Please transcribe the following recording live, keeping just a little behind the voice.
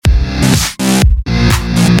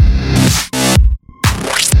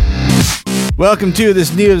Welcome to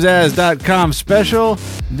this NEOZAZ.com special.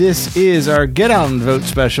 This is our Get Out and Vote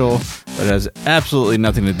special, but it has absolutely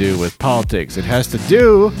nothing to do with politics. It has to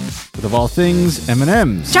do with, of all things,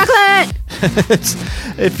 M&Ms. Chocolate!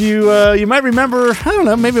 If you might remember, I don't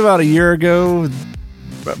know, maybe about a year ago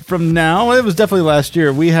from now, it was definitely last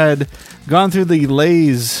year, we had gone through the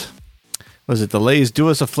Lay's, was it the Lay's Do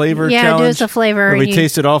Us a Flavor challenge? Yeah, Do Us a Flavor. Where we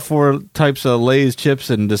tasted all 4 types of Lay's chips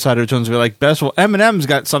and decided which ones we like best. Well, M&M's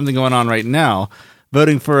got something going on right now,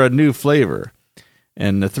 voting for a new flavor.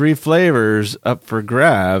 And the 3 flavors up for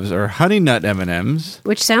grabs are Honey Nut M&Ms,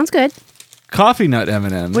 which sounds good. Coffee Nut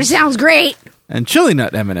M&Ms, which sounds great. And Chili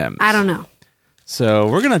Nut M&Ms. I don't know. So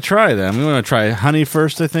we're going to try them. We want to try honey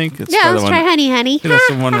first, I think. Let's try honey. That's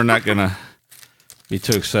the one we're not going to be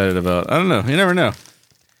too excited about. I don't know. You never know.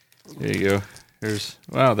 There you go.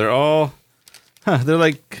 Wow, they're all, they're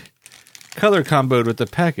like color comboed with the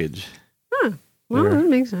package. Huh. Well, that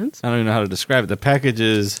makes sense. I don't even know how to describe it. The package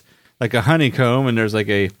is like a honeycomb, and there's like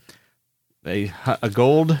a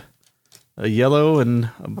gold, a yellow, and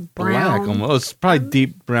a black. Almost. It's probably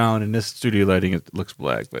deep brown. In this studio lighting, it looks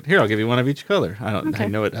black. But here, I'll give you one of each color. I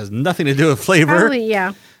know it has nothing to do with flavor. Probably,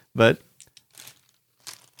 yeah. But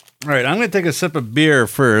all right, I'm going to take a sip of beer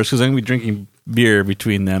first because I'm going to be drinking beer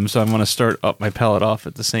between them. So I'm going to start up my palate off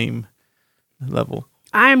at the same level.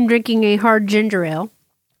 I'm drinking a hard ginger ale.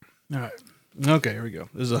 All right. Okay, here we go.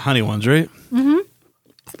 This is the honey ones, right? Mm-hmm.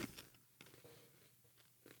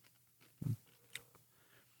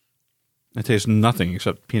 I taste nothing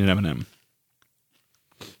except peanut M&M.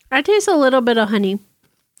 I taste a little bit of honey.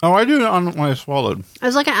 Oh, I do it on when I swallowed.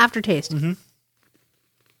 It's like an aftertaste. Mm-hmm.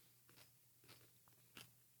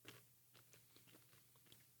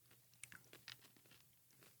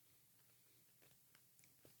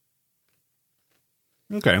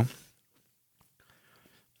 Okay.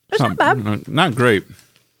 It's not bad. Not great.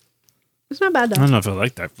 It's not bad, though. I don't know if I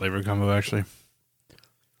like that flavor combo, actually.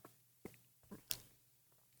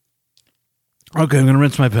 Okay, I'm going to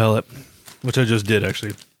rinse my palate, which I just did,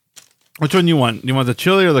 actually. Which one you want? You want the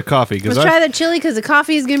chili or the coffee? Let's try the chili, because the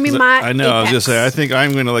coffee is going to be my I know, apex. I was going to say, I think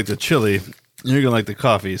I'm going to like the chili. You're going to like the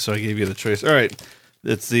coffee, so I gave you the choice. All right.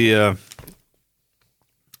 It's the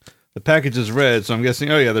package is red, so I'm guessing,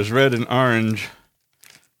 oh yeah, there's red and orange.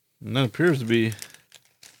 And that appears to be,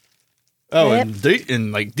 and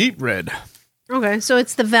deep red. Okay, so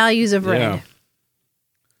it's the values of red. Yeah.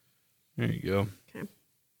 There you go. Okay.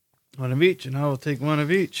 One of each, and I will take one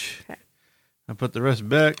of each. Okay. I'll put the rest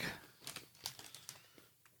back.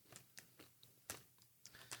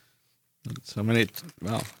 So many,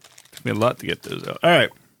 well, it took me a lot to get those out. All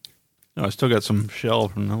right. No, I still got some shell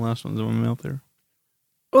from the last ones in my mouth there.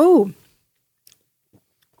 Ooh.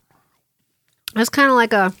 That's kind of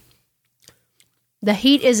like the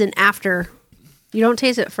heat isn't after. You don't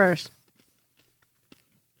taste it first.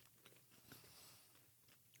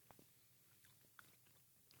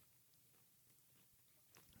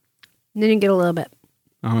 And then you get a little bit.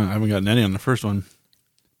 Oh, I haven't gotten any on the first one.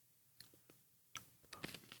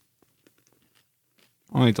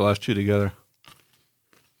 I'll eat the last 2 together.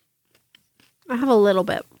 I have a little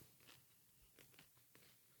bit.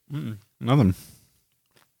 Nothing.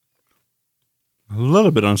 A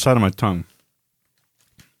little bit on the side of my tongue.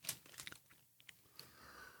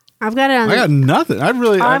 I've got it on. I got nothing.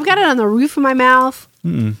 I've got it on the roof of my mouth. I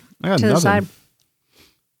got to nothing. the side.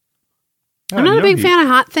 I'm not a big fan of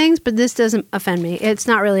hot things, but this doesn't offend me. It's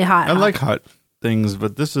not really hot. I like hot things,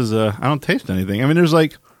 but this is I don't taste anything. I mean,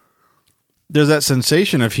 there's that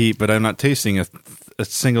sensation of heat, but I'm not tasting a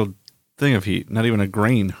single thing of heat. Not even a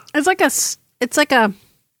grain. It's like a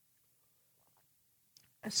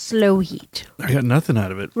slow heat. I got nothing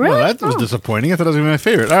out of it. Really? Well, that was disappointing. I thought it was going to be my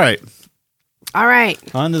favorite. All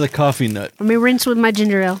right. On to the coffee nut. Let me rinse with my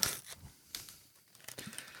ginger ale.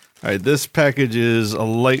 All right, this package is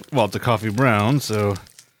it's a coffee brown, so,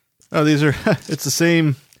 these are, it's the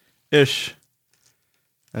same-ish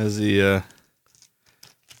as the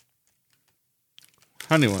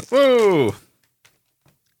honey one. Whoa!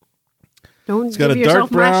 It's got a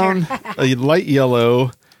dark brown, a light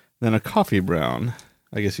yellow, then a coffee brown.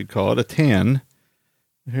 I guess you'd call it a tan.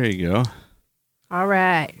 Here you go. All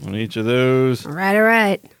right. On each of those. All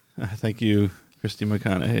right. Thank you, Khrysti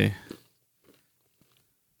McConaughey.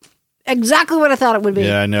 Exactly what I thought it would be.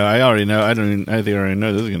 Yeah, I know. I already know. I think I already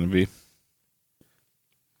know this is going to be.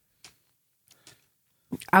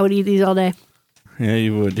 I would eat these all day. Yeah,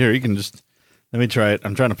 you would. Here, you can just... Let me try it.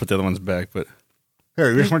 I'm trying to put the other ones back, but...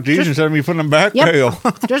 Here, you just want these instead of me putting them back? Yep. There you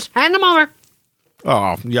go. Just hand them over.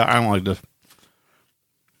 Oh, yeah, I don't like this.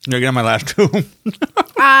 You're getting my last 2.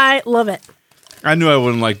 I love it. I knew I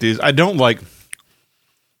wouldn't like these. I don't like...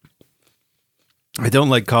 I don't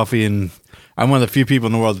like coffee, and I'm one of the few people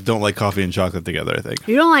in the world that don't like coffee and chocolate together, I think.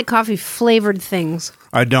 You don't like coffee flavored things.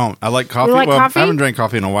 I don't. I like coffee. You like coffee? I haven't drank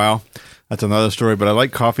coffee in a while. That's another story, but I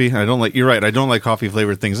like coffee. I don't like, you're right, I don't like coffee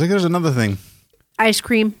flavored things. I think there's another thing. Ice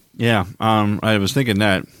cream. Yeah, I was thinking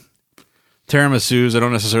that. Tiramisus, I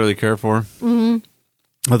don't necessarily care for. Mm-hmm.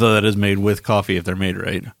 Although that is made with coffee if they're made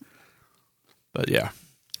right. But yeah.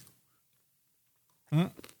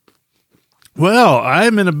 Well,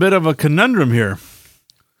 I'm in a bit of a conundrum here.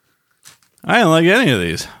 I don't like any of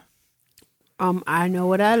these. I know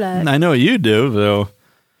what I like. I know what you do, so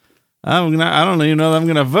I don't even know that I'm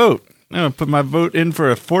going to vote. I'm going to put my vote in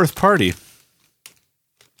for a fourth party.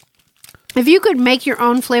 If you could make your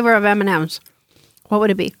own flavor of M&Ms, what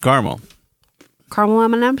would it be? Caramel. Caramel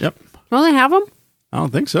M&Ms? Yep. Don't they have them? I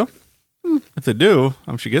don't think so. If they do,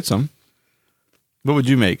 I should get some. What would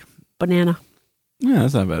you make? Banana. Yeah,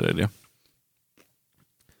 that's not a bad idea.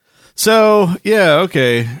 So, yeah,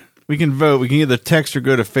 okay. We can vote. We can either text or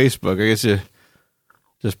go to Facebook. I guess you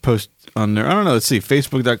just post on there. I don't know. Let's see.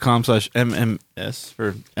 Facebook.com/MMS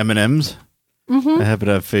for M&Ms. I happen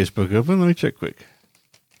to have Facebook open. Let me check quick.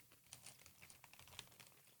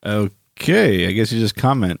 Okay. I guess you just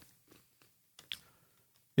comment.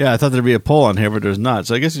 Yeah, I thought there'd be a poll on here, but there's not.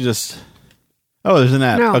 So I guess you just... Oh, there's an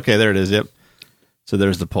app. No. Okay, there it is. Yep. So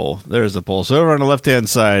there's the poll. There's the poll. So over on the left-hand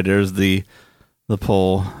side, there's the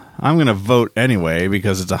poll. I'm going to vote anyway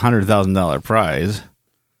because it's a $100,000 prize.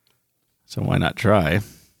 So why not try?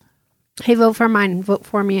 Hey, vote for mine. Vote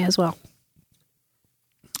for me as well.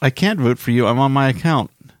 I can't vote for you. I'm on my account.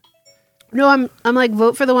 No, I'm like,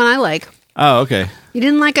 vote for the one I like. Oh, okay. You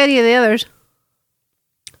didn't like any of the others.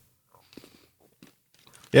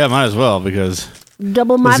 Yeah, might as well because...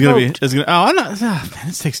 Double my vote. I'm not... man,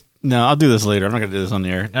 this takes... No, I'll do this later. I'm not going to do this on the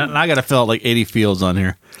air. I got to fill out like 80 fields on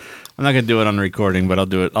here. I'm not going to do it on the recording, but I'll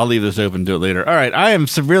do it. I'll leave this open and do it later. All right. I am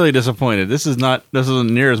severely disappointed. This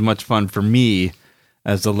isn't near as much fun for me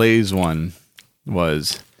as the Lay's one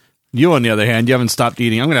was. You, on the other hand, you haven't stopped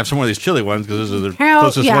eating. I'm going to have some more of these chili ones because those are the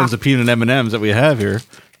closest ones to peanut M&Ms that we have here.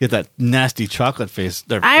 Get that nasty chocolate face.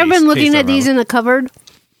 I have been looking at these in the cupboard,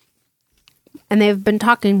 and they've been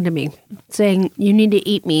talking to me, saying, you need to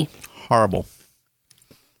eat me. Horrible.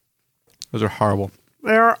 Those are horrible.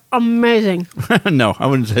 They're amazing. No, I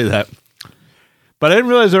wouldn't say that. But I didn't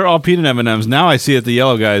realize they're all peanut M&Ms. Now I see it, the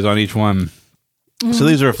yellow guys on each one. Mm. So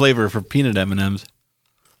these are a flavor for peanut M&Ms.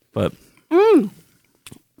 But you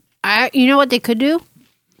know what they could do?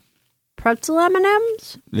 Pretzel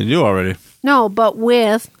M&Ms? They do already. No, but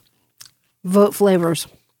with vote flavors.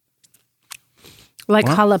 Like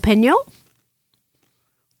what? Jalapeno?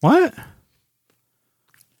 What?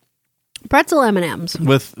 Pretzel M&Ms.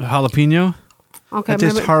 With jalapeno? Okay, that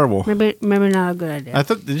tastes horrible. Maybe not a good idea. I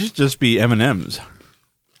thought they should just be M&Ms.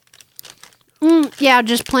 Yeah,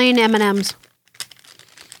 just plain M&Ms.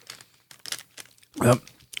 Yep.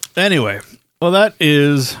 Anyway, well, that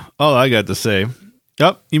is all I got to say.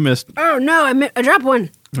 Oh, you missed. Oh, no, I dropped one.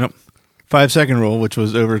 Yep. 5-second rule, which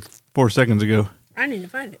was over 4 seconds ago. I need to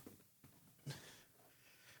find it.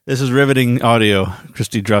 This is riveting audio.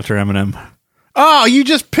 Khrysti dropped her M&M. Oh, you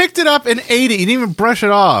just picked it up and ate it. You didn't even brush it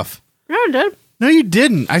off. No, I did. No, you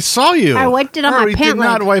didn't. I saw you. I wiped it on my pant leg. You did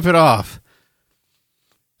not wipe it off.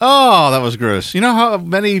 Oh, that was gross. You know how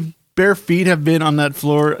many bare feet have been on that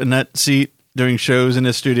floor and that seat during shows in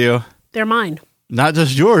this studio? They're mine. Not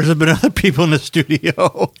just yours. There have been other people in the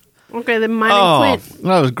studio. Okay, then mine and Clint.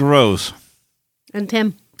 That was gross. And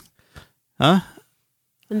Tim. Huh?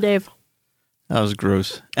 And Dave. That was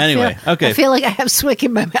gross. Anyway, okay. I feel like I have swick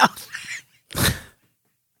in my mouth.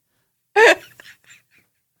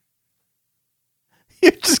 You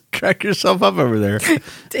just crack yourself up over there.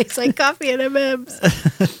 Tastes like coffee and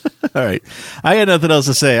M&Ms. All right. I got nothing else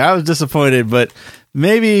to say. I was disappointed, but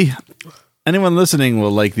maybe anyone listening will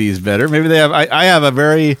like these better. Maybe they have. I have a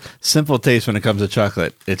very simple taste when it comes to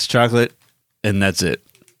chocolate. It's chocolate, and that's it.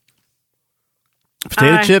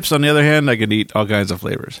 Potato chips, on the other hand, I could eat all kinds of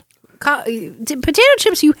flavors. Potato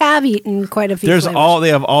chips, you have eaten quite a few flavors. They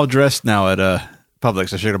have all dressed now at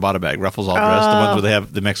Publix. I should have bought a bag. Ruffles all dressed. The ones where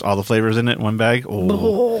they mix all the flavors in it in one bag.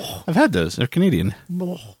 Oh, I've had those. They're Canadian.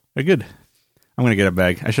 They're good. I'm going to get a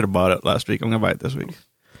bag. I should have bought it last week. I'm going to buy it this week.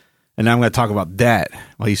 And now I'm going to talk about that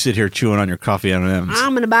while you sit here chewing on your coffee M&Ms.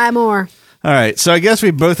 I'm going to buy more. All right. So I guess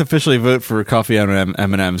we both officially vote for coffee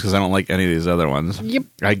M&Ms because I don't like any of these other ones. Yep.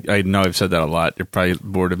 I know I've said that a lot. You're probably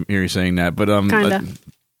bored of hearing saying that. But Kinda.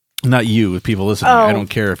 Not you, people listening. I don't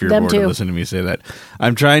care if you're bored of listening to me say that.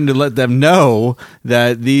 I'm trying to let them know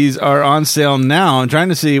that these are on sale now. I'm trying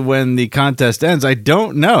to see when the contest ends. I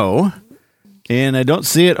don't know And I don't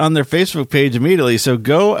see it on their Facebook page immediately. So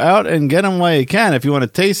go out and get them while you can if you want to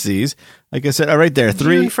taste these. Like I said, right there.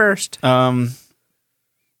 June 1st.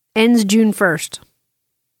 Ends June 1st.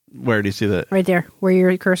 Where do you see that? Right there, where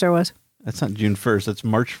your cursor was. That's not June 1st. That's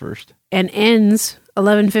March 1st. And ends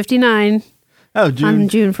 11:59 on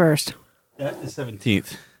June 1st. That is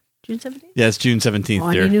 17th. June 17th? Yeah, it's June 17th. Oh,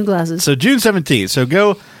 I need new glasses. So June 17th. So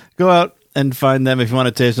go out and find them if you want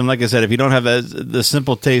to taste them. Like I said, if you don't have the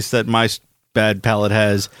simple taste that my bad palate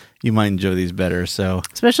has, you might enjoy these better. So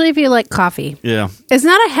especially if you like coffee. Yeah. It's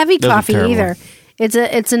not a heavy Those coffee either.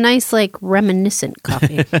 It's a nice, like, reminiscent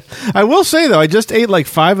coffee. I will say, though, I just ate like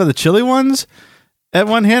 5 of the chili ones. At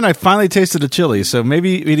one hand, I finally tasted a chili, so maybe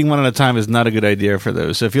eating one at a time is not a good idea for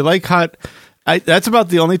those. So if you like hot, that's about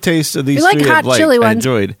the only taste of these you like three hot chili ones, I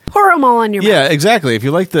enjoyed. Pour them all on your mouth. Yeah, exactly. If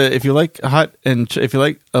you like hot and if you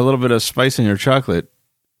like a little bit of spice in your chocolate,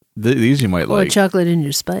 these you might like. Or chocolate in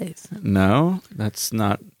your spice. No, that's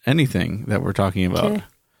not anything that we're talking about. Okay.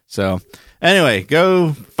 So anyway,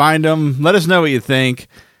 go find them. Let us know what you think.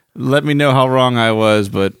 Let me know how wrong I was,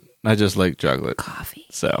 but I just like chocolate. Coffee.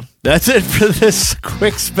 So that's it for this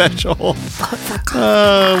quick special.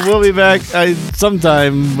 We'll be back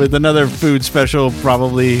sometime with another food special,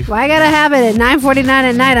 probably. Well, I gotta have it at 9:49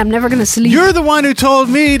 at night. I'm never gonna sleep. You're the one who told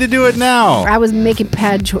me to do it now. I was making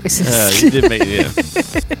bad choices. You did make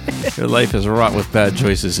Your life is wrought with bad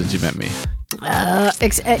choices since you met me.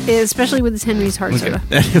 Especially with this Henry's Hard Soda.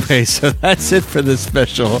 Anyway, so that's it for this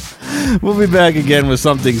special. We'll be back again with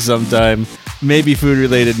something sometime. Maybe food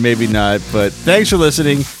related, maybe not. But thanks for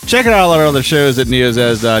listening. Check out all our other shows at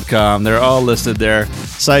NEOZAZ.com. They're all listed there.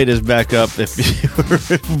 Site is back up if you were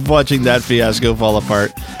watching that fiasco fall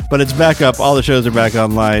apart. But it's back up. All the shows are back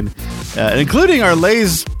online, including our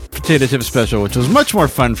Lay's potato chip special, which was much more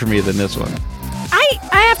fun for me than this one.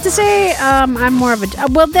 I have to say, I'm more of a...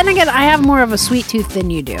 Well, then again, I have more of a sweet tooth than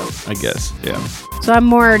you do. I guess, yeah. So I'm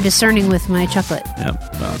more discerning with my chocolate.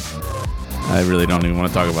 Yep. Well, I really don't even want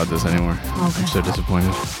to talk about this anymore. Okay. I'm so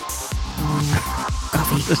disappointed.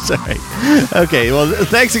 Coffee. Sorry. Okay, well,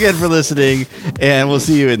 thanks again for listening, and we'll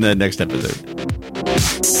see you in the next episode.